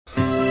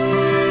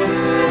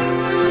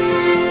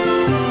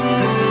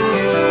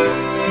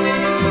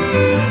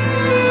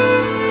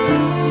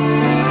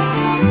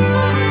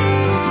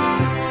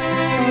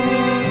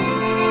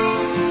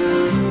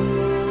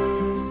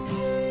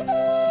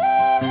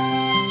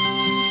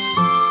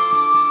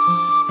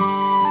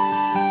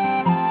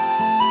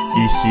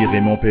ici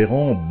Raymond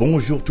Perron.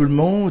 Bonjour tout le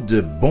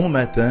monde, bon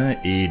matin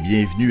et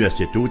bienvenue à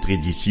cette autre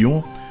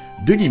édition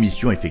de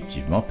l'émission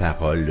effectivement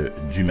Parole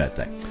du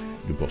matin.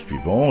 Nous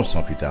poursuivons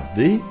sans plus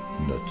tarder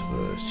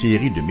notre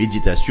série de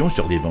méditations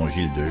sur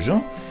l'évangile de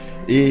Jean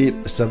et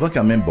ça va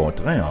quand même bon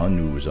train, hein?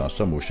 Nous en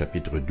sommes au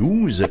chapitre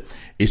 12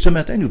 et ce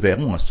matin nous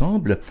verrons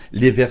ensemble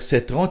les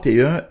versets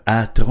 31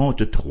 à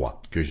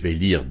 33 que je vais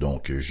lire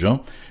donc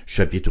Jean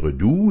chapitre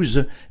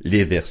 12,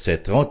 les versets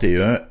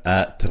 31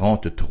 à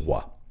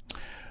 33.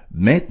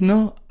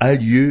 Maintenant a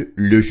lieu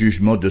le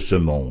jugement de ce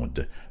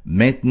monde.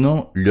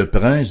 Maintenant, le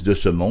prince de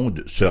ce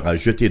monde sera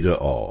jeté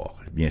dehors.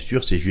 Bien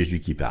sûr, c'est Jésus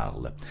qui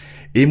parle.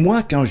 Et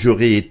moi, quand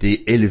j'aurai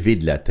été élevé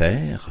de la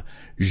terre,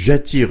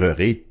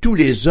 j'attirerai tous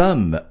les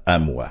hommes à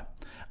moi.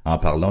 En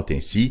parlant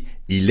ainsi,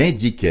 il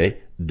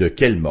indiquait de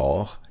quelle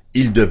mort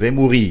il devait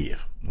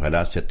mourir.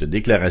 Voilà cette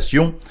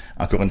déclaration,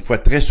 encore une fois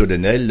très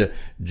solennelle,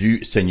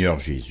 du Seigneur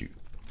Jésus.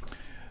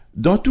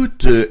 Dans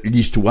toute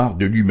l'histoire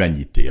de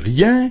l'humanité,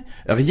 rien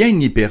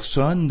ni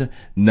personne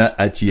n'a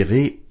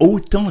attiré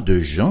autant de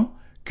gens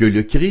que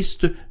le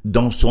Christ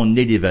dans son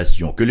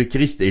élévation, que le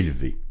Christ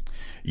élevé.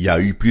 Il y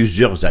a eu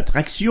plusieurs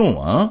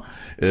attractions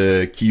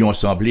qui ont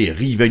semblé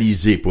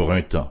rivaliser pour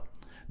un temps.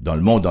 Dans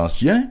le monde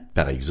ancien,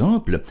 par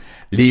exemple,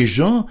 les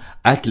gens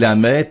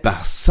acclamaient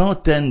par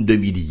centaines de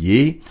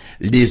milliers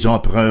les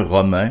empereurs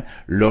romains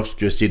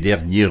lorsque ces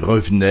derniers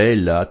revenaient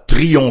là,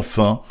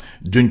 triomphants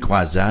d'une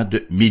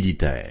croisade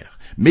militaire.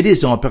 Mais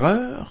les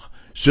empereurs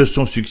se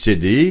sont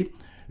succédés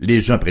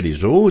les uns après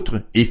les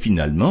autres et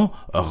finalement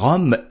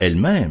Rome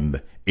elle-même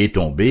est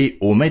tombée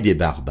aux mains des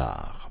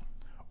barbares.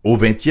 Au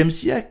XXe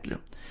siècle,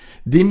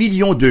 des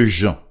millions de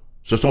gens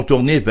se sont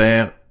tournés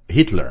vers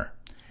Hitler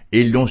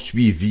et l'ont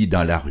suivi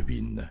dans la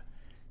ruine.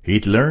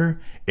 Hitler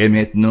est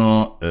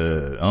maintenant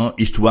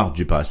histoire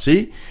du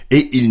passé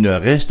et il ne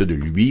reste de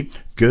lui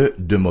que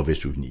de mauvais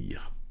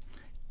souvenirs.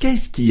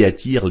 Qu'est-ce qui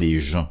attire les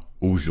gens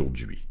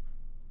aujourd'hui?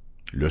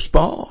 Le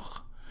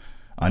sport?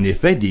 En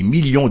effet, des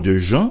millions de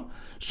gens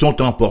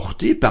sont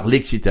emportés par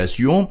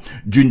l'excitation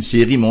d'une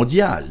série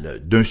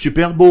mondiale, d'un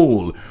Super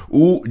Bowl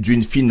ou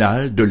d'une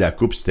finale de la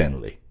Coupe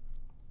Stanley.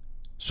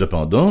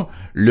 Cependant,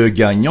 le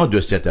gagnant de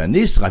cette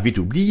année sera vite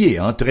oublié.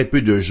 Très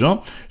peu de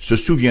gens se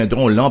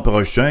souviendront l'an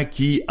prochain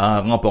qui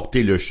a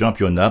remporté le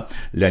championnat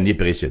l'année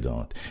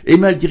précédente. Et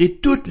malgré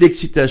toute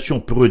l'excitation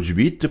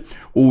produite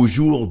au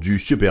jour du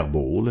Super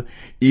Bowl,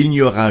 il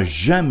n'y aura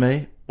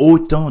jamais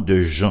autant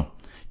de gens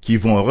qui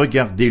vont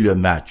regarder le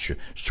match,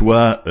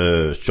 soit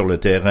sur le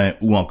terrain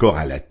ou encore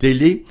à la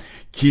télé,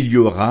 qu'il y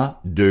aura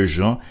de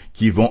gens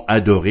qui vont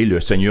adorer le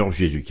Seigneur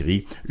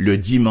Jésus-Christ le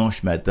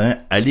dimanche matin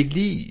à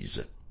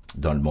l'église.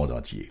 Dans le monde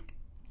entier.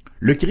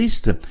 Le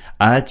Christ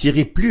a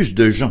attiré plus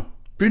de gens,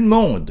 plus de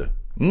monde.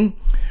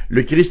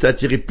 Le Christ a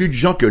attiré plus de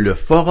gens que le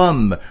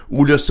Forum,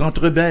 ou le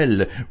Centre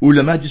Bell, ou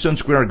le Madison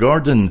Square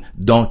Garden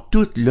dans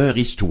toute leur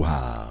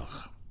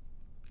histoire.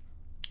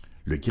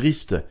 Le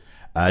Christ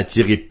a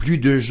attiré plus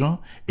de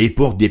gens et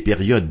pour des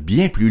périodes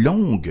bien plus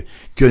longues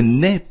que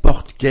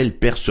n'importe quelle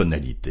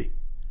personnalité.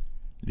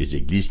 Les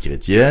églises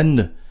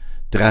chrétiennes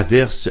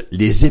traversent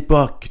les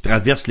époques,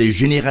 traversent les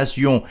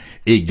générations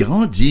et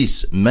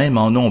grandissent même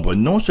en nombre.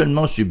 Non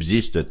seulement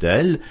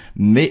subsistent-elles,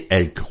 mais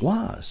elles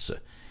croissent.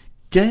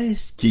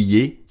 Qu'est-ce qui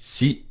est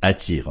si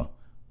attirant?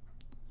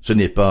 Ce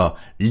n'est pas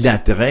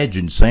l'attrait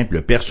d'une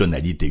simple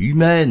personnalité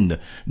humaine,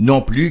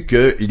 non plus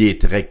que les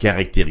traits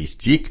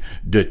caractéristiques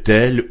de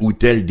telle ou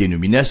telle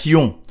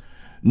dénomination,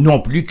 non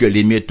plus que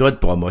les méthodes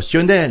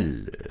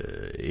promotionnelles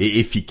et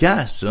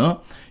efficaces,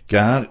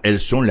 car elles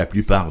sont la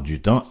plupart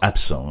du temps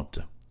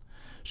absentes.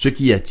 Ce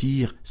qui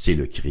attire, c'est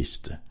le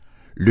Christ.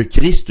 Le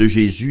Christ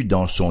Jésus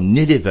dans son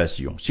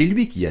élévation, c'est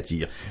lui qui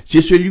attire.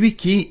 C'est celui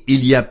qui,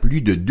 il y a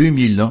plus de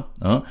 2000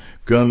 ans,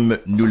 comme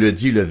nous le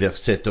dit le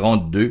verset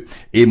 32,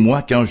 « Et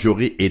moi, quand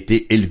j'aurai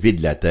été élevé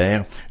de la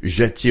terre,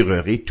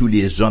 j'attirerai tous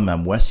les hommes à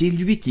moi. » C'est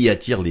lui qui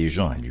attire les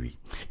gens à lui.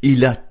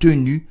 Il a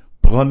tenu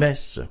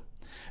promesse.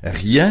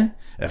 Rien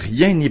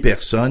ni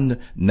personne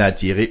n'a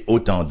attiré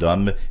autant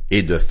d'hommes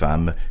et de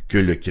femmes que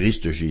le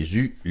Christ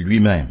Jésus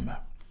lui-même.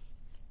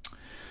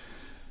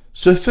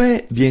 Ce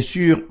fait, bien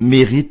sûr,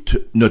 mérite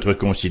notre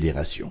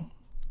considération.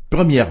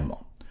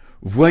 Premièrement,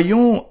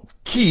 voyons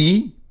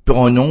qui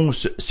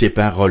prononce ces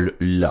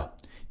paroles-là.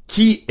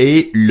 Qui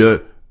est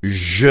le «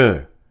 je »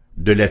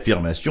 de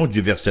l'affirmation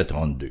du verset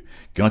 32?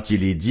 Quand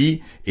il est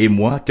dit « Et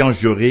moi, quand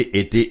j'aurai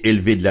été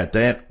élevé de la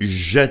terre,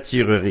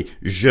 j'attirerai,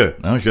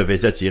 je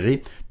vais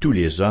attirer tous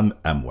les hommes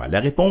à moi. » La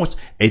réponse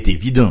est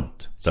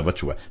évidente, ça va de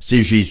soi,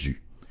 c'est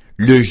Jésus.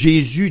 Le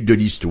Jésus de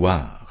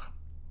l'histoire.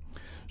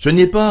 Ce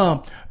n'est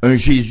pas un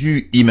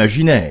Jésus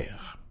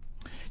imaginaire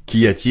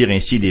qui attire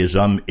ainsi les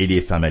hommes et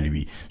les femmes à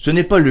lui. Ce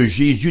n'est pas le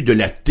Jésus de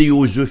la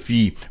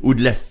théosophie ou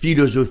de la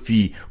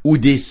philosophie ou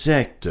des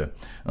sectes,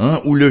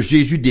 ou le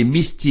Jésus des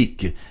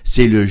mystiques.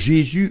 C'est le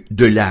Jésus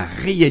de la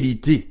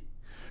réalité,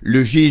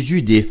 le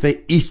Jésus des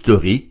faits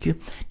historiques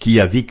qui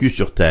a vécu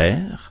sur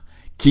terre,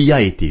 qui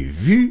a été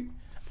vu,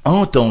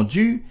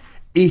 entendu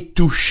et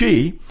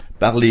touché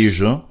par les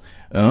gens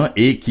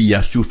et qui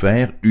a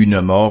souffert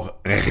une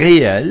mort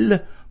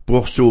réelle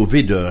pour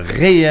sauver de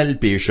réels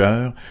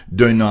pécheurs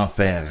d'un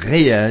enfer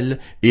réel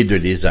et de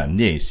les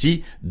amener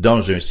ainsi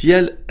dans un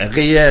ciel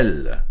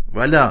réel.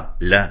 Voilà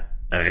la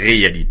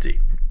réalité.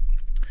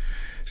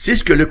 C'est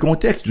ce que le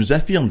contexte nous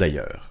affirme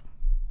d'ailleurs.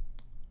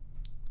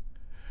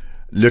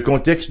 Le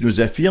contexte nous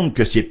affirme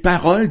que ces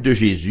paroles de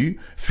Jésus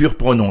furent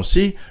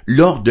prononcées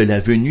lors de la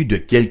venue de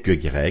quelques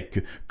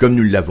Grecs, comme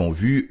nous l'avons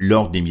vu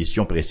lors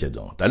d'émissions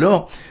précédentes.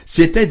 Alors,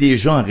 c'étaient des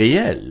gens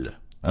réels,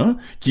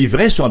 qui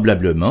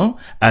vraisemblablement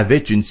avaient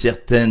une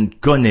certaine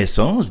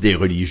connaissance des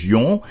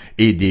religions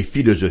et des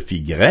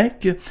philosophies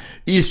grecques.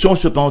 Ils sont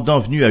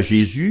cependant venus à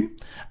Jésus,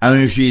 à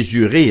un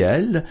Jésus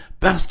réel,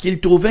 parce qu'ils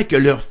trouvaient que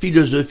leur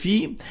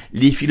philosophie,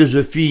 les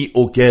philosophies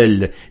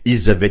auxquelles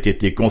ils avaient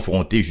été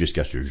confrontés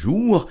jusqu'à ce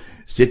jour,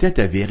 s'étaient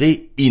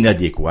avérées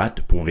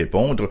inadéquates pour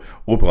répondre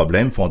au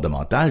problème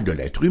fondamental de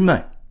l'être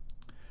humain.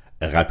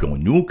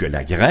 Rappelons-nous que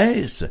la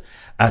Grèce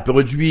a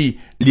produit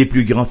les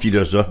plus grands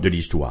philosophes de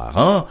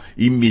l'histoire.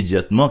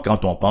 Immédiatement,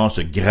 quand on pense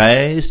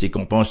Grèce et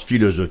qu'on pense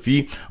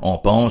philosophie, on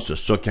pense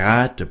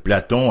Socrate,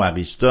 Platon,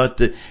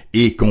 Aristote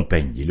et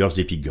compagnie, leurs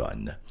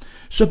épigones.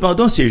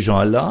 Cependant, ces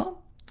gens-là,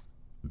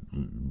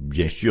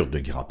 bien sûr de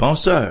grands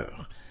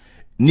penseurs,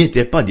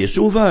 n'étaient pas des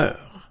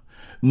sauveurs,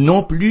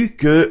 non plus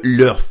que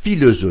leur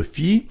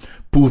philosophie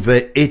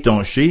pouvait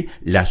étancher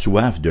la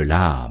soif de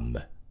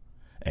l'âme.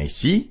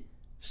 Ainsi,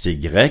 ces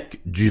Grecs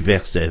du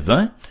verset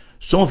 20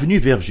 sont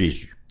venus vers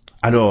Jésus.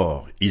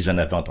 Alors, ils en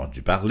avaient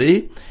entendu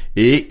parler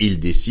et ils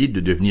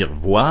décident de venir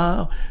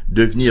voir,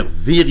 de venir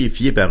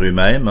vérifier par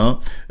eux-mêmes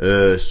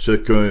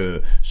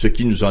ce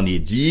qui nous en est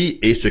dit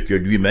et ce que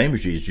lui-même,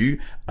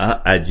 Jésus,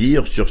 a à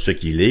dire sur ce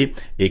qu'il est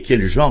et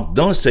quel genre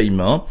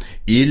d'enseignement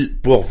il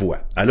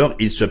pourvoit. Alors,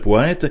 ils se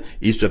pointent,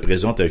 ils se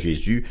présentent à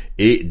Jésus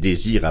et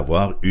désirent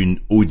avoir une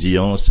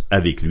audience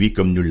avec lui,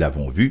 comme nous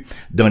l'avons vu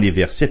dans les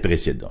versets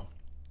précédents.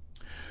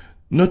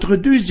 Notre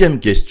deuxième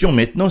question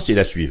maintenant, c'est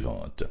la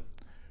suivante.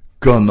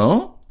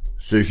 Comment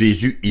ce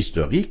Jésus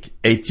historique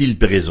est-il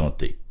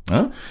présenté?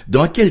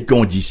 Dans quelles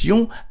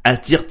conditions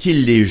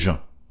attire-t-il les gens?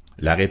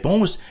 La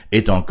réponse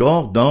est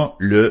encore dans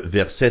le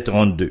verset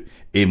 32.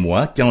 « Et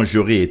moi, quand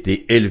j'aurai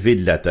été élevé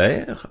de la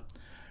terre,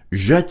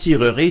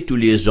 j'attirerai tous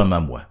les hommes à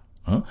moi. »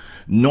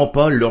 Non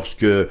pas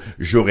lorsque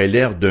j'aurai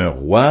l'air d'un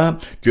roi,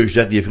 que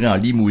j'arriverai en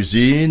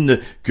limousine,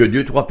 que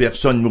 2-3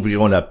 personnes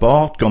m'ouvriront la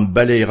porte, qu'on me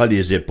balayera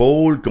les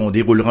épaules, qu'on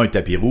déroulera un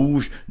tapis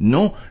rouge.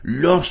 Non,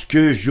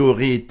 lorsque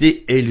j'aurai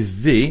été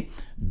élevé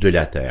de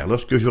la terre,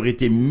 lorsque j'aurai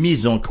été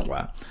mis en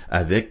croix,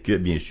 avec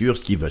bien sûr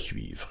ce qui va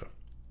suivre.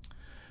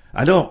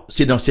 Alors,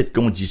 c'est dans cette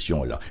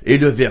condition-là. Et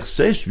le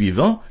verset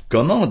suivant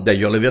commente,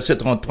 d'ailleurs, le verset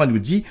 33 nous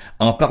dit,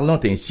 en parlant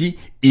ainsi,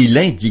 il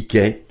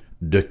indiquait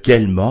de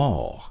quelle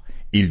mort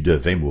il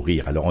devait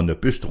mourir. Alors on ne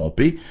peut se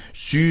tromper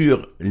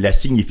sur la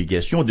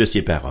signification de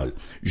ces paroles.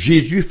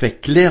 Jésus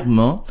fait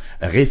clairement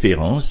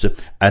référence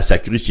à sa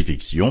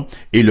crucifixion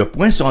et le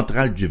point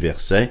central du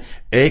verset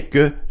est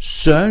que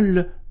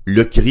seul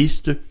le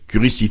Christ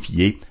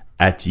crucifié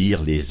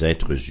attire les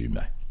êtres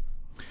humains.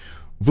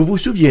 Vous vous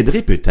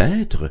souviendrez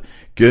peut-être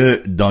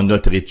que dans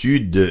notre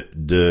étude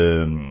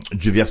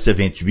du verset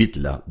 28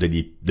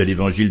 de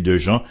l'évangile de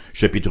Jean,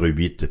 chapitre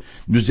 8,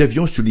 nous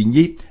avions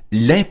souligné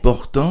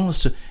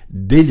l'importance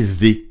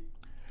d'élever,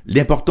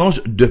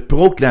 l'importance de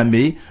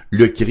proclamer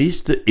le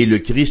Christ et le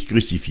Christ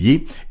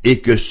crucifié, et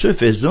que ce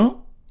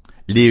faisant,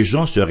 les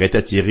gens seraient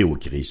attirés au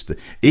Christ.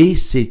 Et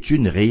c'est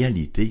une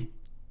réalité.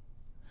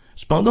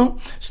 Cependant,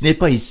 ce n'est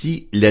pas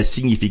ici la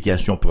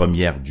signification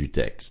première du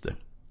texte.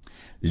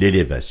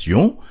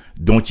 L'élévation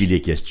dont il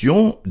est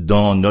question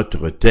dans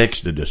notre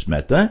texte de ce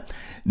matin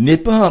n'est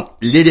pas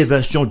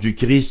l'élévation du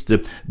Christ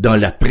dans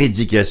la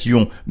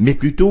prédication, mais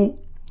plutôt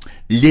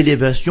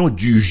l'élévation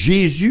du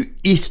Jésus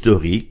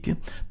historique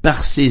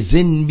par ses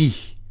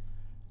ennemis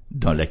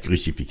dans la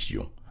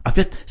crucifixion. En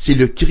fait, c'est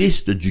le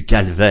Christ du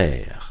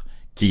calvaire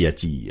qui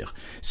attire.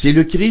 C'est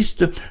le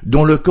Christ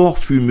dont le corps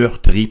fut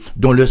meurtri,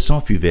 dont le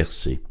sang fut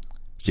versé.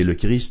 C'est le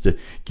Christ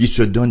qui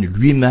se donne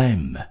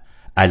lui-même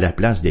à la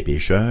place des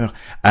pécheurs,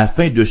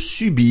 afin de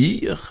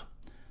subir,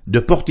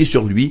 de porter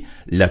sur lui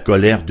la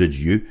colère de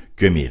Dieu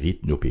que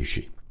méritent nos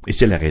péchés. Et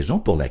c'est la raison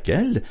pour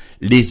laquelle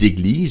les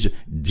églises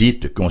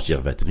dites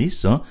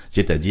conservatrices,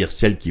 c'est-à-dire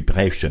celles qui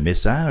prêchent ce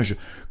message,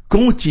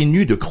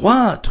 continuent de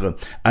croître,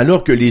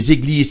 alors que les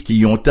églises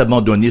qui ont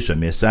abandonné ce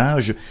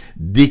message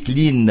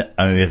déclinent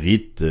à un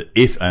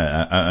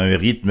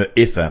rythme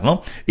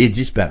effarant et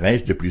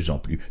disparaissent de plus en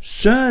plus.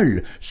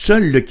 Seul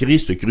le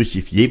Christ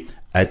crucifié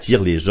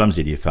attire les hommes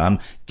et les femmes,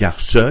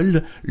 car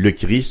seul le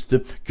Christ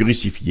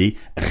crucifié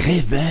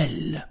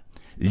révèle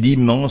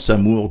l'immense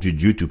amour du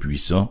Dieu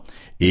Tout-Puissant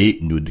et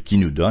qui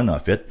nous donne en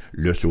fait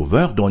le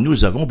Sauveur dont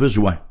nous avons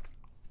besoin.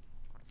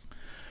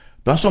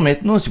 Passons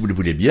maintenant, si vous le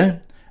voulez bien,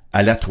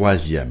 à la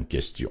troisième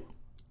question.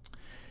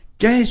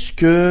 Qu'est-ce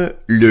que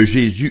le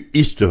Jésus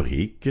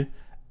historique,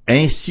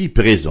 ainsi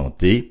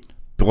présenté,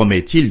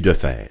 promet-il de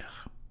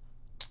faire?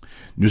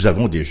 Nous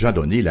avons déjà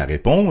donné la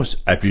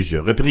réponse à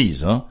plusieurs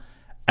reprises.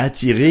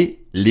 Attirer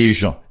les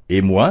gens.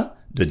 Et moi,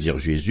 de dire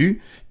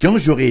Jésus, « Quand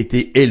j'aurai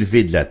été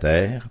élevé de la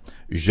terre,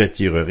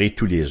 j'attirerai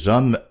tous les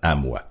hommes à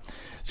moi. »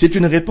 C'est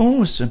une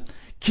réponse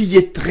qui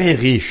est très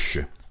riche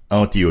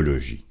en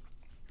théologie.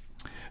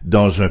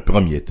 Dans un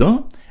premier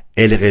temps,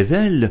 elle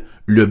révèle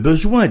le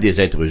besoin des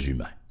êtres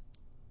humains.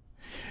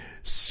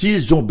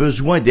 S'ils ont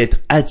besoin d'être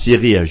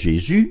attirés à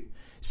Jésus,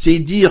 c'est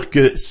dire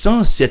que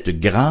sans cette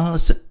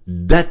grâce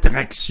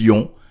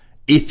d'attraction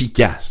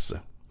efficace,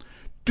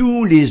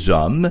 tous les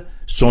hommes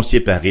sont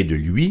séparés de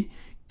lui,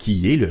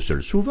 qui est le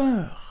seul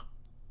sauveur.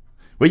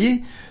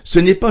 Voyez, ce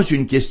n'est pas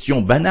une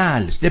question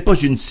banale, ce n'est pas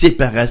une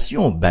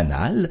séparation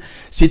banale,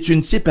 c'est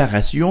une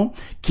séparation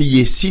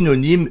qui est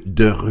synonyme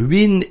de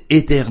ruine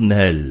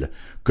éternelle,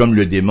 comme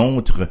le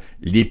démontre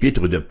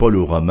l'épître de Paul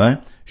aux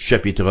Romains,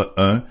 chapitre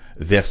 1,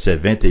 versets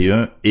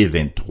 21 et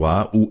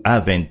 23, ou à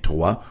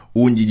 23,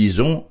 où nous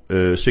lisons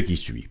ce qui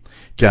suit.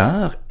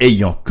 Car,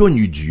 ayant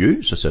connu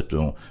Dieu, ce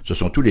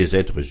sont tous les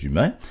êtres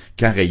humains,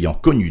 car ayant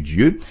connu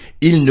Dieu,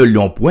 ils ne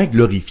l'ont point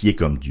glorifié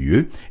comme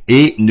Dieu,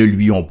 et ne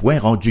lui ont point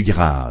rendu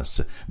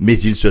grâce, mais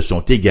ils se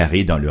sont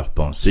égarés dans leurs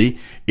pensées,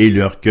 et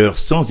leur cœur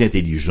sans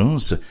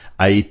intelligence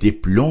a été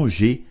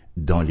plongé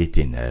dans les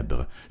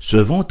ténèbres. Se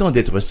vantant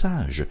d'être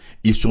sages,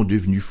 ils sont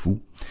devenus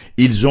fous.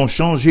 Ils ont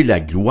changé la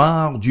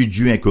gloire du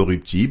Dieu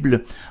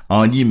incorruptible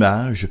en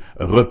image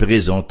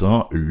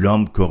représentant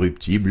l'homme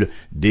corruptible,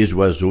 des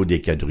oiseaux,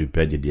 des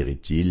quadrupèdes et des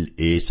reptiles,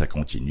 et ça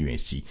continue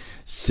ainsi.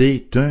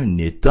 C'est un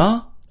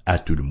état, à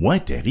tout le moins,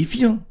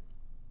 terrifiant.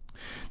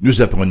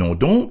 Nous apprenons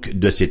donc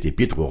de cet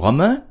épître aux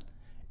Romains,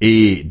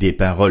 et des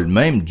paroles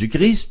même du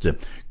Christ,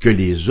 que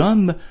les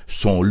hommes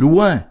sont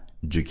loin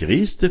du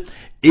Christ,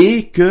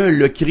 et que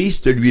le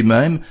Christ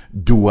lui-même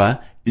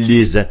doit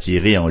les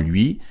attirer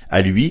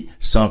à lui,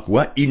 sans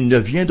quoi ils ne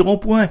viendront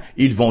point.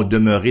 Ils vont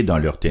demeurer dans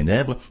leurs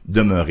ténèbres,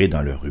 demeurer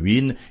dans leur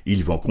ruine,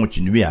 ils vont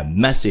continuer à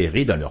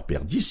macérer dans leur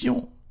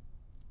perdition.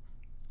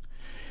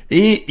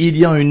 Et il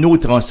y a un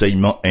autre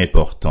enseignement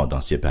important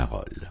dans ces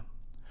paroles.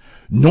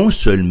 Non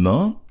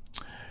seulement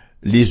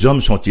les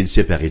hommes sont-ils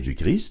séparés du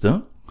Christ,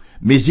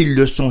 mais ils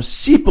le sont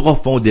si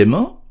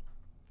profondément.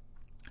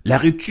 La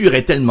rupture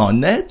est tellement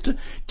nette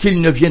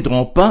qu'ils ne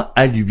viendront pas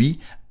à lui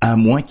à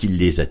moins qu'il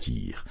les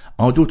attire.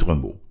 En d'autres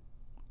mots,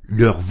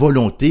 leur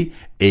volonté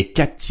est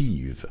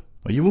captive.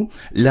 Voyez-vous,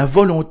 la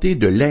volonté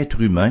de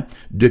l'être humain,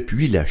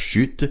 depuis la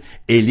chute,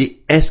 elle est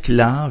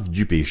esclave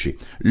du péché.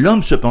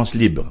 L'homme se pense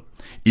libre.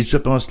 Il se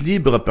pense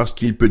libre parce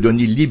qu'il peut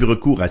donner libre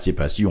cours à ses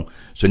passions.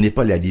 Ce n'est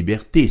pas la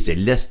liberté, c'est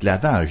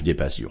l'esclavage des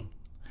passions.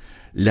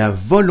 La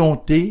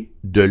volonté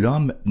de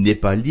l'homme n'est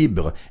pas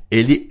libre,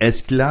 elle est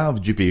esclave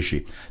du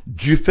péché.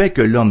 Du fait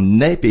que l'homme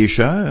naît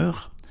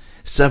pécheur,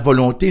 sa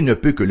volonté ne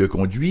peut que le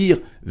conduire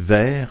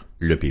vers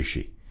le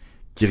péché.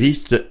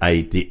 Christ a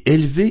été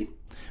élevé,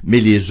 mais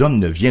les hommes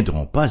ne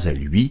viendront pas à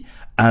lui,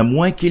 à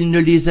moins qu'il ne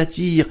les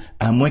attire,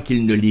 à moins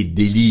qu'il ne les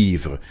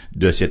délivre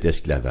de cet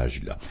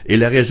esclavage-là. Et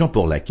la raison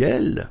pour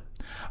laquelle,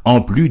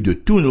 en plus de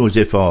tous nos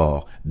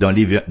efforts dans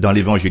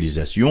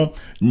l'évangélisation,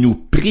 nous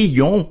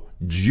prions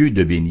Dieu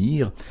de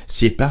bénir,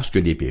 c'est parce que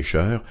les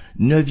pécheurs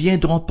ne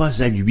viendront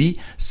pas à lui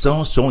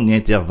sans son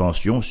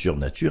intervention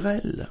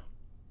surnaturelle.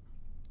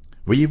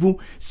 Voyez-vous,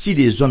 si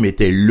les hommes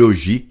étaient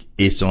logiques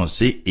et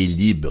sensés et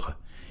libres,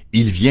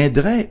 ils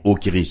viendraient au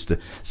Christ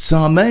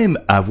sans même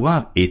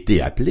avoir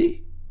été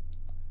appelés.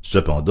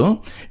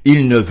 Cependant,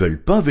 ils ne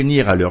veulent pas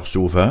venir à leur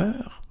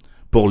Sauveur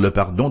pour le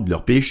pardon de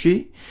leurs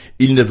péchés,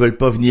 ils ne veulent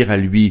pas venir à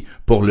lui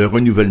pour le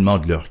renouvellement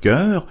de leur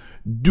cœur,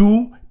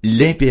 d'où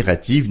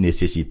l'impérative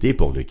nécessité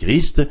pour le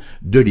Christ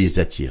de les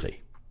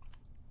attirer.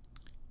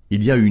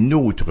 Il y a une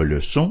autre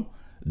leçon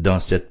dans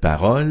cette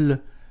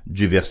parole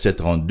du verset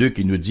 32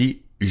 qui nous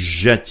dit «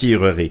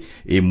 J'attirerai,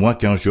 et moi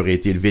quand j'aurai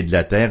été élevé de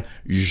la terre,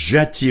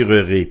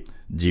 j'attirerai,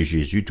 dit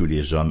Jésus, tous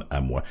les hommes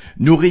à moi. »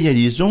 Nous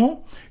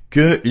réalisons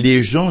que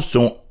les gens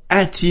sont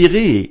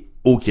attirés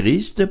au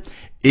Christ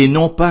et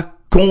non pas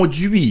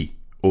conduits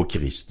au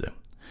Christ.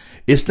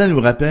 Et cela nous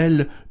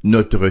rappelle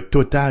notre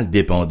totale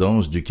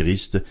dépendance du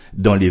Christ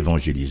dans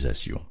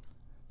l'évangélisation.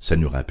 Ça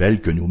nous rappelle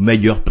que nos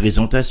meilleures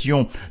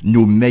présentations,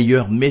 nos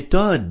meilleures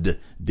méthodes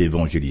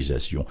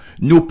d'évangélisation,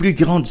 nos plus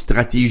grandes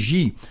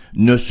stratégies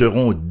ne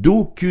seront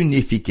d'aucune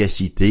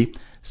efficacité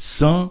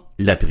sans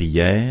la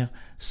prière,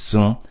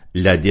 sans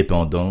la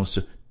dépendance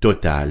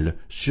totale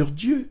sur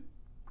Dieu.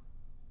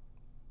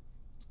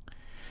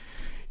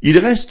 Il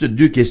reste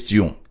deux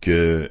questions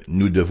que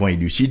nous devons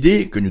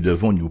élucider, que nous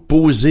devons nous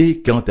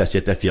poser quant à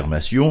cette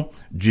affirmation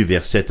du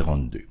verset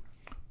 32.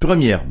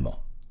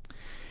 Premièrement,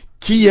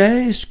 qui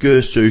est-ce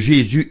que ce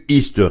Jésus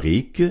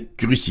historique,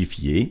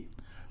 crucifié,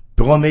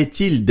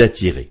 promet-il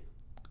d'attirer?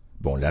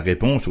 Bon, la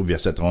réponse au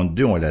verset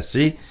 32, on la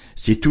sait,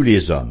 c'est tous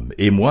les hommes.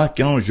 Et moi,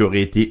 quand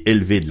j'aurai été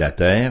élevé de la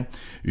terre,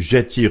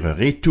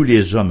 j'attirerai tous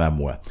les hommes à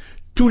moi.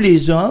 Tous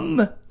les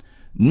hommes,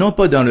 non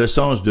pas dans le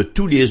sens de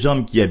tous les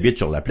hommes qui habitent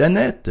sur la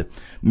planète,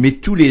 mais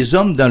tous les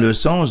hommes dans le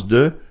sens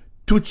de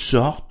toutes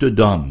sortes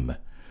d'hommes.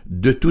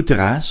 de toute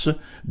race,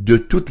 de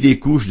toutes les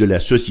couches de la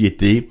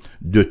société,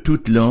 de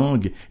toute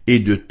langue et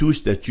de tout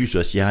statut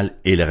social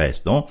et le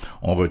reste.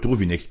 On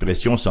retrouve une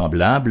expression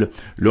semblable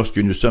lorsque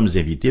nous sommes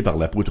invités par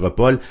l'apôtre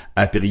Paul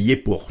à prier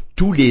pour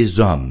tous les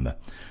hommes.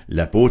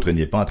 L'apôtre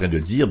n'est pas en train de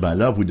dire,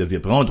 là, vous devez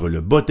prendre le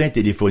bottin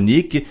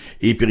téléphonique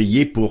et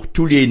prier pour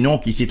tous les noms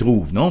qui s'y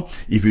trouvent, non?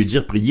 Il veut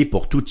dire prier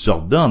pour toutes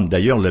sortes d'hommes.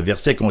 D'ailleurs, le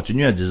verset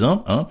continue en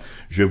disant,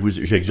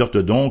 j'exhorte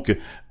donc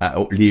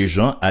les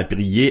gens à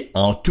prier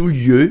en tout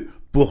lieu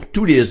pour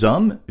tous les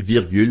hommes,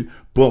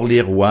 pour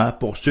les rois,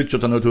 pour ceux qui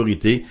sont en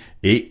autorité,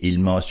 et il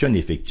mentionne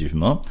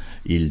effectivement,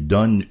 il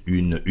donne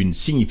une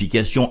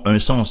signification, un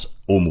sens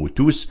au mot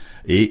tous,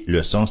 et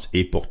le sens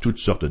est pour toutes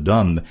sortes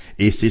d'hommes,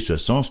 et c'est ce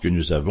sens que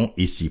nous avons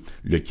ici.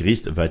 Le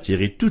Christ va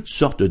attirer toutes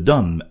sortes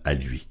d'hommes à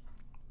lui.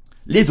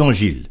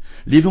 L'évangile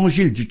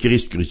du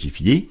Christ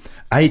crucifié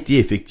a été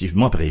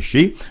effectivement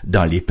prêché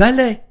dans les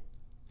palais.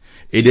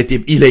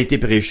 Il a été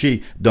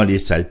prêché dans les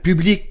salles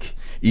publiques.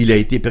 Il a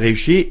été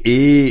prêché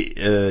et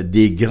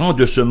des grands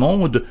de ce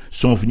monde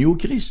sont venus au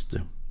Christ.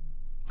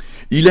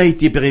 Il a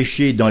été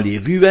prêché dans les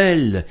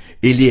ruelles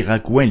et les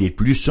raccoins les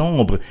plus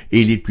sombres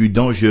et les plus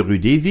dangereux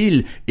des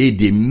villes, et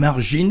des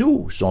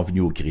marginaux sont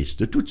venus au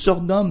Christ, toutes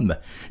sortes d'hommes.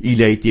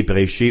 Il a été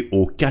prêché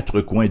aux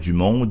quatre coins du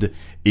monde,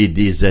 et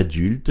des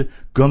adultes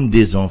comme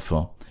des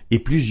enfants, et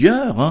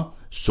plusieurs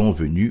sont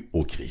venus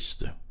au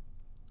Christ.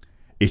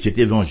 Et cet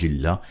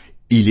évangile-là,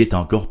 il est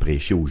encore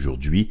prêché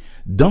aujourd'hui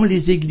dans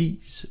les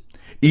églises.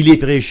 Il est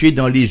prêché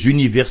dans les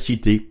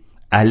universités,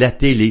 à la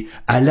télé,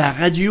 à la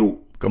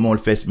radio, comme on le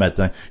fait ce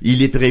matin.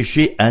 Il est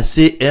prêché à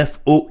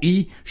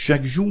CFOI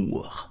chaque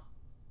jour.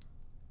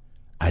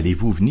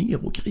 Allez-vous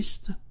venir au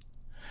Christ?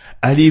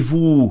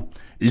 Allez-vous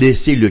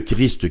laisser le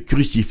Christ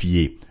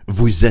crucifié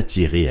vous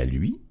attirer à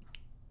lui?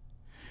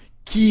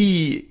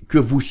 Qui que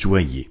vous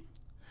soyez,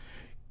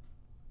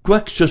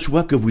 quoi que ce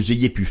soit que vous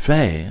ayez pu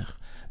faire,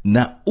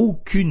 n'a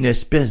aucune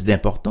espèce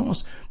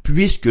d'importance,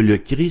 puisque le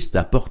Christ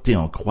a porté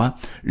en croix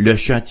le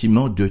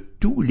châtiment de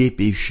tous les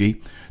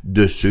péchés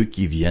de ceux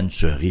qui viennent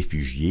se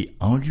réfugier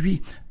en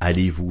lui.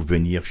 Allez-vous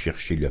venir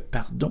chercher le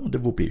pardon de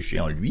vos péchés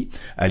en lui?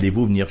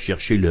 Allez-vous venir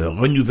chercher le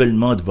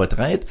renouvellement de votre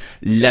être,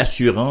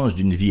 l'assurance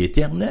d'une vie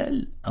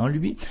éternelle en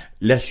lui,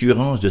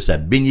 l'assurance de sa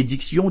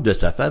bénédiction, de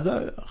sa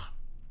faveur?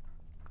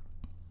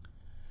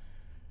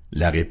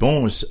 La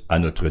réponse à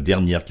notre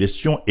dernière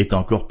question est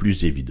encore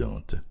plus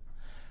évidente.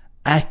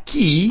 À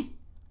qui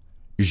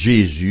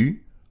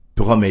Jésus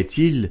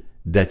promet-il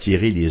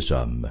d'attirer les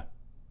hommes?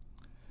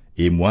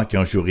 Et moi,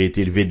 quand j'aurai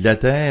été élevé de la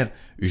terre,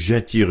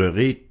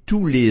 j'attirerai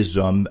tous les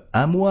hommes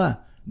à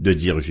moi, de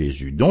dire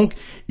Jésus. Donc,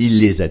 il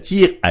les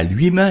attire à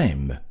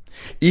lui-même.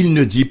 Il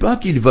ne dit pas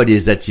qu'il va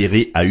les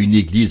attirer à une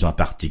église en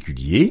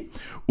particulier,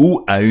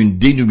 ou à une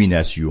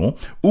dénomination,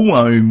 ou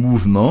à un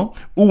mouvement,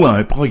 ou à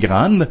un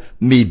programme,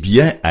 mais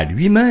bien à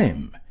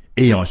lui-même.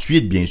 Et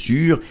ensuite, bien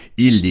sûr,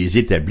 il les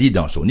établit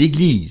dans son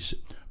Église,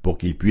 pour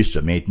qu'ils puissent se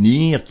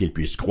maintenir, qu'ils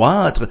puissent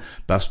croître,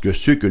 parce que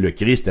ceux que le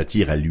Christ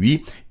attire à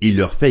lui, il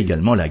leur fait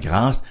également la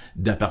grâce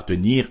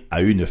d'appartenir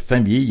à une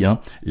famille,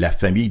 la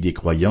famille des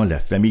croyants, la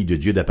famille de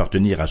Dieu,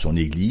 d'appartenir à son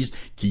Église,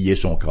 qui est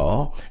son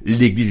corps,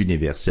 l'Église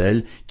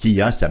universelle,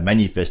 qui a sa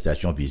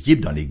manifestation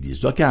visible dans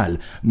l'Église locale.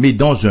 Mais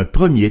dans un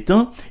premier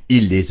temps,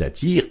 il les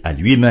attire à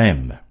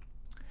lui-même.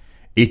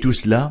 Et tout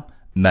cela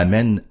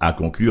m'amène à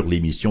conclure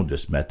l'émission de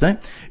ce matin,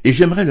 et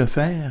j'aimerais le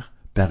faire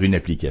par une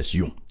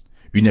application.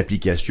 Une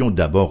application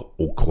d'abord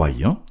aux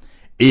croyants,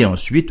 et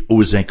ensuite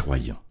aux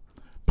incroyants.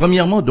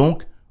 Premièrement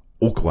donc,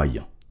 aux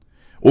croyants.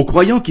 Aux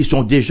croyants qui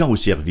sont déjà au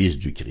service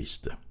du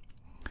Christ.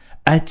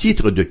 À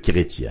titre de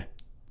chrétien,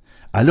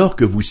 alors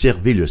que vous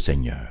servez le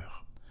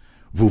Seigneur,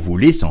 vous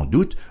voulez sans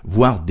doute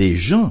voir des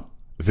gens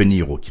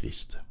venir au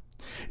Christ.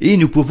 Et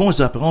nous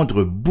pouvons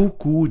apprendre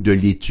beaucoup de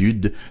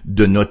l'étude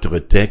de notre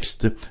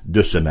texte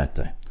de ce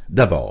matin.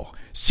 D'abord,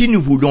 si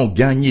nous voulons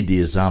gagner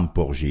des âmes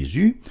pour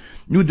Jésus,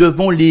 nous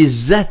devons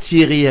les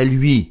attirer à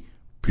lui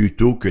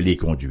plutôt que les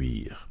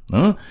conduire.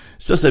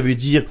 Ça veut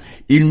dire,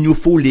 il nous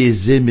faut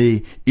les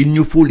aimer, il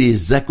nous faut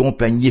les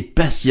accompagner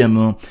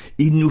patiemment,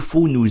 il nous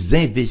faut nous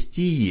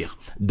investir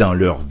dans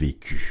leur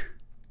vécu.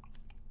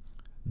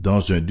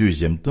 Dans un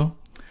deuxième temps,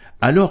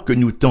 alors que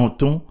nous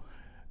tentons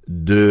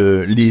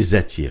de les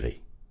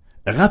attirer,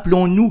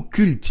 rappelons-nous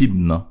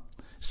qu'ultimement,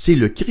 c'est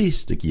le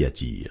Christ qui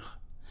attire.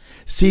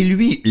 C'est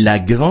lui la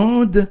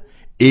grande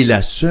et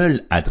la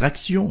seule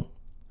attraction.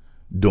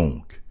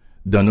 Donc,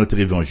 dans notre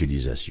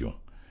évangélisation,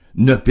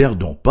 ne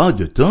perdons pas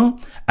de temps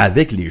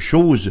avec les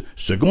choses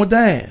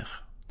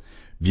secondaires.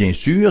 Bien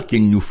sûr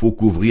qu'il nous faut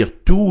couvrir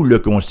tout le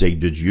conseil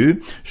de Dieu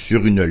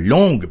sur une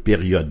longue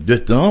période de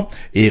temps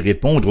et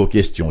répondre aux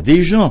questions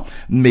des gens,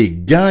 mais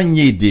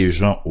gagner des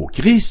gens au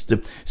Christ,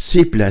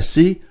 c'est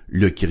placer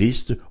le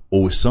Christ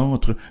au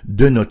centre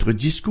de notre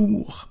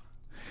discours.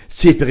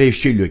 C'est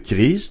prêcher le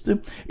Christ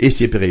et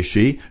c'est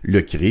prêcher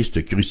le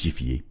Christ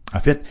crucifié. En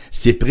fait,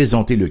 c'est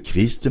présenter le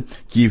Christ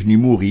qui est venu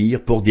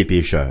mourir pour des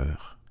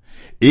pécheurs.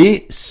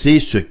 Et c'est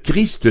ce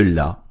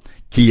Christ-là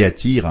qui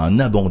attire en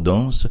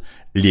abondance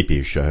les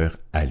pécheurs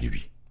à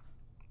lui.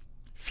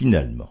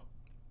 finalement.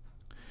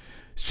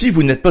 Si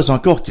vous n'êtes pas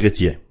encore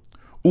chrétien,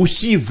 ou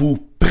si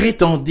vous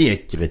prétendez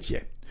être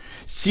chrétien,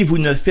 si vous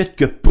ne faites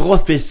que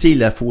professer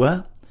la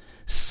foi,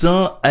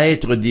 sans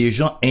être des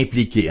gens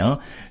impliqués,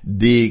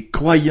 des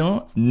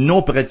croyants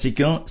non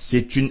pratiquants,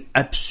 c'est une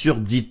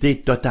absurdité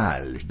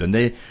totale. Je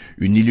donnais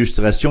une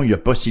illustration il n'y a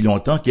pas si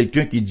longtemps,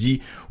 quelqu'un qui dit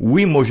 «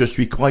 Oui, moi je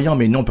suis croyant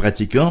mais non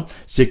pratiquant »,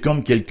 c'est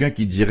comme quelqu'un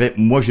qui dirait «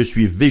 Moi je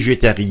suis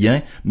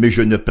végétarien mais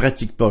je ne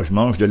pratique pas, je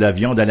mange de la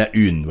viande à la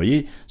une ». Vous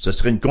voyez, ce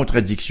serait une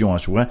contradiction en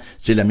soi.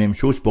 C'est la même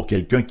chose pour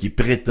quelqu'un qui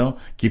prétend,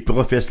 qui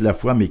professe la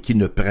foi mais qui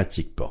ne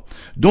pratique pas.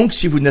 Donc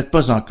si vous n'êtes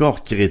pas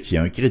encore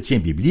chrétien, un chrétien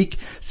biblique,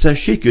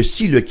 sachez que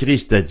si le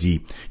Christ a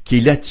dit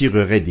qu'il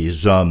attirerait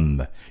des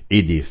hommes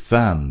et des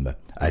femmes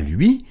à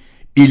lui,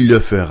 il le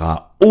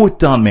fera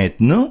autant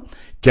maintenant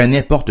qu'à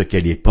n'importe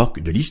quelle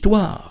époque de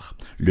l'histoire.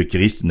 Le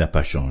Christ n'a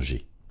pas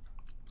changé.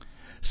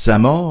 Sa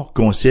mort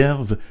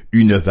conserve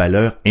une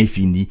valeur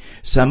infinie.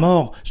 Sa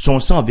mort,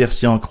 son sang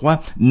versé en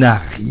croix, n'a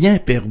rien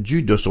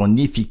perdu de son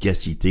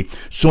efficacité.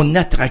 Son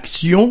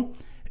attraction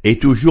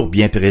est toujours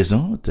bien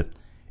présente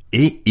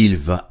et il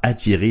va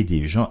attirer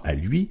des gens à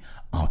lui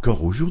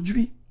encore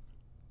aujourd'hui.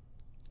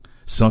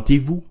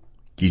 Sentez-vous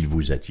qu'il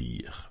vous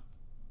attire?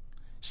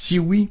 Si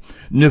oui,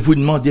 ne vous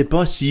demandez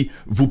pas si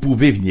vous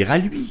pouvez venir à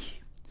lui.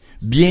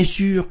 Bien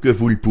sûr que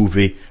vous le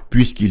pouvez,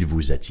 puisqu'il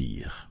vous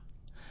attire.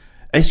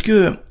 Est-ce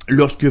que,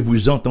 lorsque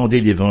vous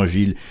entendez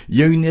l'Évangile, il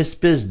y a une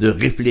espèce de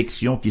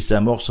réflexion qui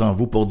s'amorce en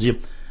vous pour dire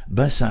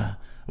 « ça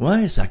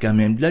a quand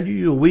même de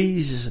l'allure,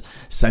 oui,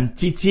 ça me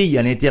titille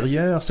à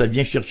l'intérieur, ça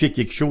vient chercher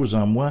quelque chose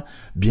en moi. »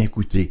 Bien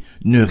écoutez,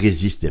 ne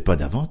résistez pas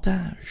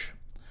davantage.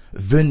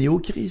 Venez au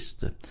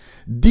Christ.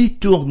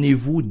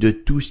 Détournez-vous de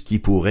tout ce qui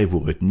pourrait vous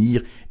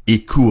retenir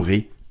et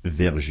courez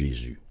vers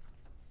Jésus.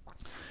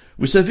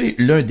 Vous savez,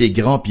 l'un des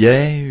grands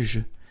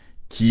pièges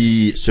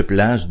qui se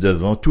place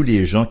devant tous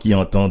les gens qui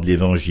entendent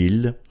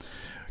l'Évangile,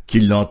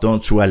 qu'ils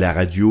l'entendent soit à la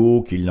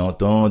radio, qu'ils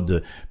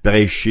l'entendent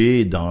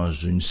prêcher dans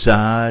une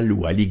salle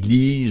ou à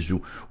l'église,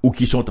 ou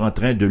qui sont en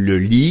train de le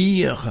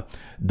lire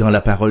dans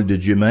la parole de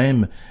Dieu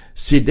même,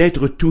 c'est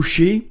d'être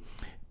touchés,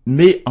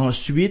 mais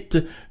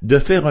ensuite de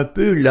faire un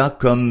peu là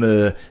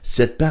comme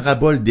cette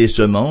parabole des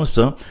semences,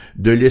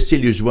 de laisser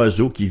les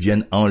oiseaux qui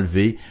viennent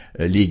enlever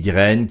les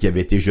graines qui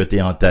avaient été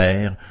jetées en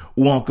terre,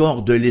 ou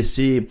encore de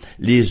laisser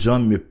les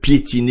hommes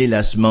piétiner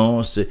la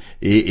semence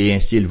et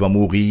ainsi elle va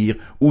mourir,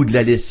 ou de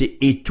la laisser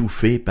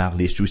étouffer par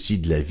les soucis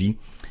de la vie.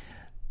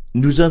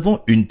 Nous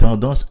avons une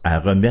tendance à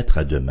remettre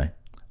à demain,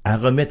 à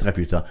remettre à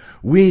plus tard.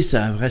 Oui,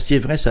 c'est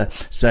vrai, ça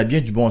a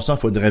bien du bon sens,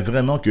 il faudrait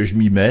vraiment que je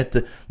m'y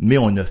mette, mais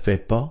on ne fait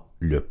pas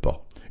le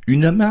pas.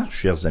 Une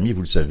marche, chers amis,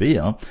 vous le savez,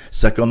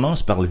 ça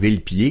commence par lever le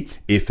pied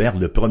et faire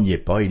le premier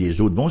pas et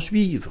les autres vont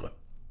suivre.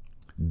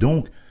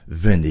 Donc,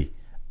 venez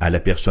à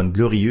la personne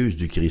glorieuse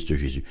du Christ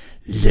Jésus.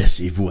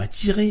 Laissez-vous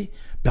attirer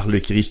par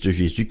le Christ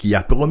Jésus qui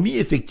a promis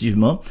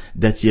effectivement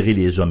d'attirer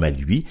les hommes à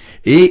lui.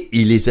 Et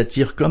il les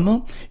attire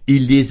comment?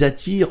 Il les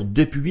attire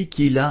depuis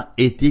qu'il a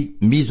été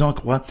mis en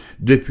croix,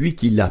 depuis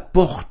qu'il a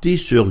porté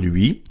sur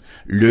lui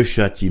le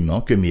châtiment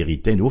que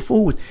méritaient nos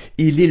fautes.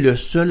 Il est le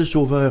seul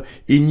sauveur.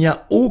 Il n'y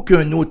a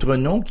aucun autre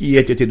nom qui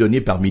ait été donné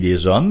parmi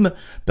les hommes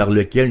par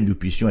lequel nous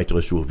puissions être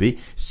sauvés,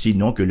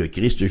 sinon que le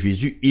Christ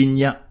Jésus. Il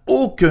n'y a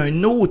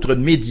aucun autre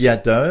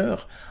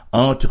médiateur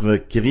entre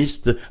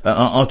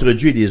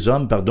Dieu et les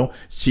hommes,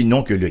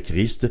 sinon que le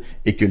Christ,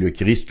 et que le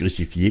Christ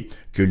crucifié,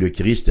 que le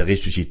Christ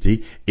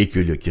ressuscité, et que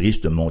le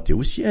Christ monté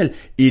au ciel.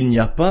 Il n'y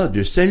a pas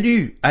de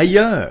salut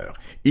ailleurs.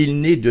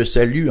 Il n'est de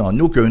salut en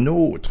aucun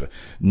autre.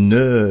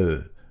 Ne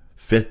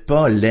faites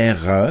pas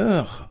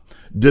l'erreur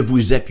de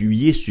vous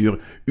appuyer sur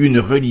une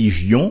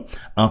religion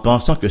en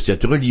pensant que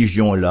cette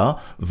religion-là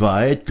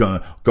va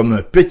être comme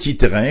un petit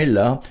train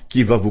là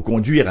qui va vous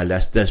conduire à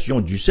la station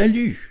du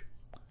salut.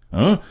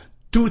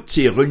 Toutes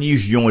ces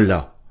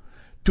religions-là,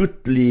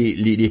 toutes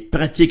les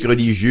pratiques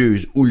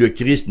religieuses où le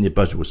Christ n'est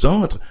pas au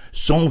centre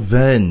sont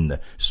vaines,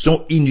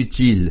 sont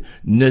inutiles,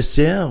 ne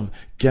servent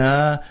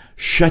qu'à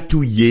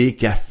chatouiller,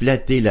 qu'à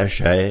flatter la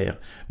chair.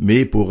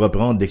 Mais pour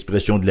reprendre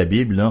l'expression de la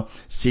Bible,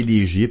 c'est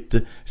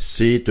l'Égypte,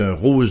 c'est un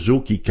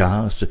roseau qui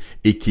casse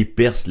et qui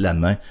perce la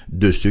main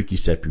de ceux qui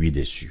s'appuient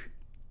dessus.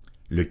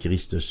 Le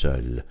Christ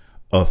seul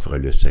offre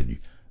le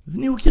salut.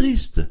 Venez au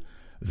Christ,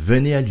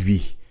 venez à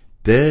lui.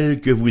 Tel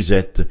que vous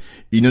êtes.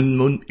 Il ne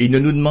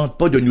nous demande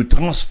pas de nous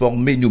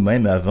transformer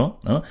nous-mêmes avant.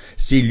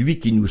 C'est lui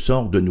qui nous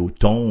sort de nos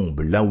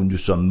tombes, là où nous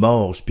sommes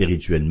morts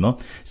spirituellement.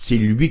 C'est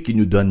lui qui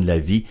nous donne la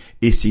vie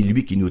et c'est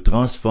lui qui nous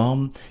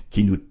transforme,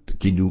 qui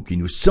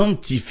nous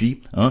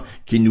sanctifie,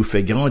 qui nous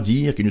fait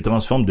grandir, qui nous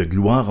transforme de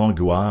gloire en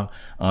gloire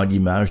en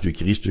l'image de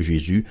Christ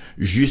Jésus,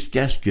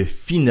 jusqu'à ce que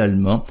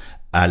finalement,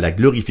 à la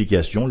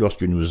glorification,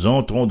 lorsque nous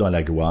entrons dans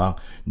la gloire,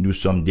 nous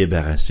sommes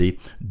débarrassés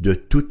de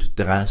toute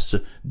trace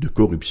de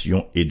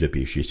corruption et de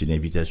péché. C'est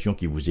l'invitation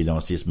qui vous est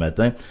lancée ce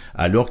matin,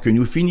 alors que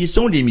nous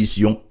finissons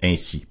l'émission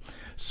ainsi.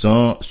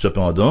 Sans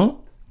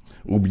cependant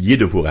oublier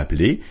de vous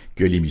rappeler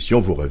que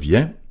l'émission vous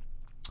revient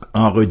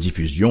en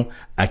rediffusion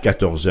à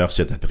 14h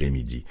cet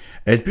après-midi.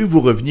 Elle peut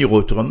vous revenir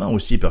autrement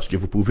aussi parce que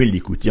vous pouvez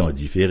l'écouter en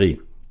différé.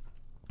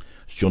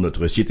 Sur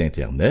notre site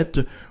internet,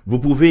 vous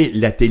pouvez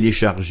la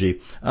télécharger.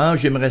 Ah,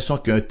 j'aimerais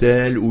ça qu'un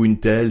tel ou une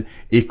telle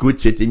écoute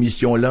cette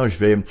émission-là.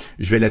 Je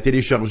vais la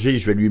télécharger,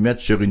 je vais lui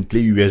mettre sur une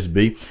clé USB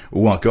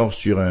ou encore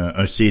sur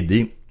un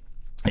CD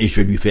et je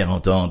vais lui faire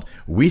entendre.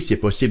 Oui, c'est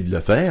possible de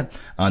le faire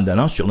en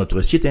allant sur notre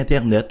site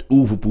internet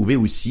où vous pouvez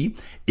aussi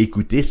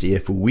écouter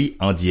CFOI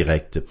en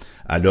direct.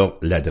 Alors,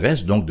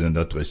 l'adresse donc de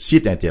notre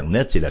site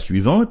internet, c'est la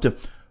suivante: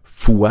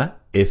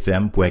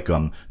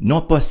 foifm.com.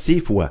 Non pas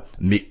foi,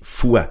 mais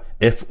foi,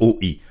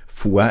 F-O-I,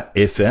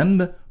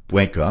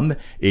 foifm.com.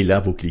 Et là,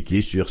 vous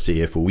cliquez sur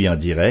CFOI en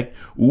direct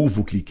ou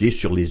vous cliquez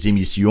sur les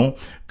émissions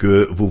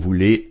que vous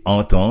voulez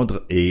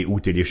entendre et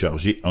ou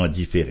télécharger en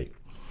différé.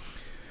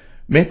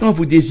 Maintenant,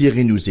 vous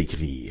désirez nous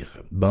écrire.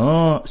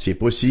 Bon, c'est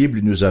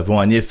possible. Nous avons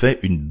en effet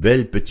une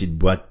belle petite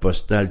boîte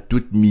postale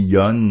toute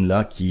mignonne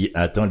là qui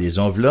attend les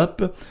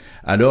enveloppes.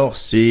 Alors,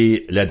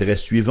 c'est l'adresse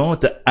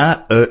suivante: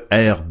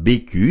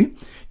 AERBQ,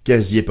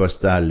 casier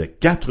postal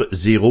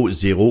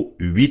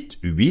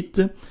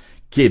 40088,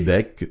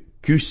 Québec,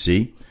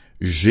 QC,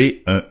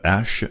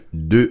 G1H,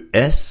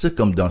 2S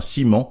comme dans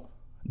Simon,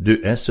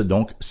 2S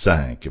donc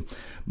 5.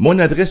 Mon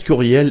adresse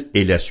courriel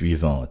est la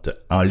suivante,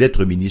 en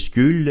lettres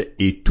minuscules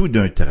et tout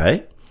d'un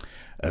trait: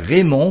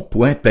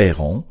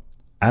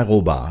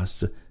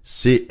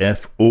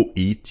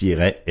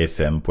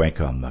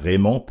 raymond.perron@cfoi-fm.com.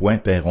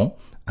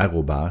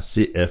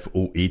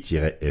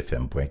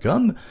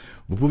 raymond.perron@cfoi-fm.com.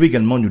 Vous pouvez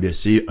également nous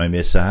laisser un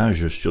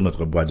message sur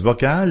notre boîte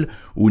vocale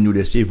ou nous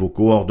laisser vos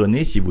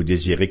coordonnées si vous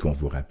désirez qu'on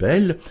vous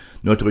rappelle.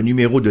 Notre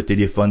numéro de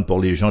téléphone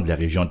pour les gens de la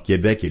région de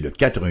Québec est le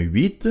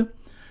 418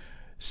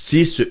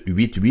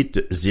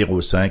 688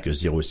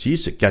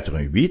 0506,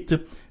 418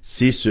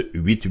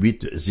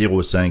 688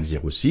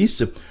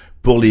 0506.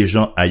 Pour les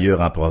gens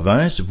ailleurs en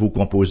province, vous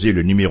composez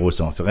le numéro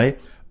sans frais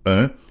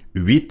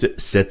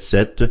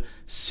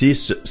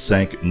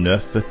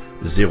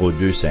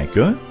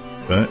 1-877-659-0251,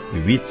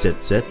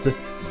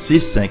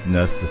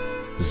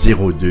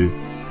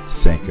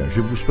 1-877-659-0251. Je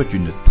vous souhaite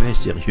une très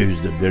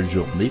sérieuse de belle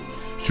journée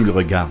sous le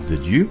regard de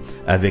Dieu,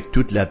 avec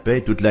toute la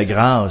paix, toute la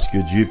grâce que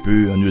Dieu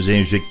peut nous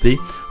injecter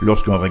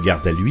lorsqu'on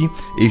regarde à lui,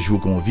 et je vous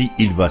convie,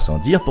 il va sans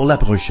dire, pour la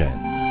prochaine.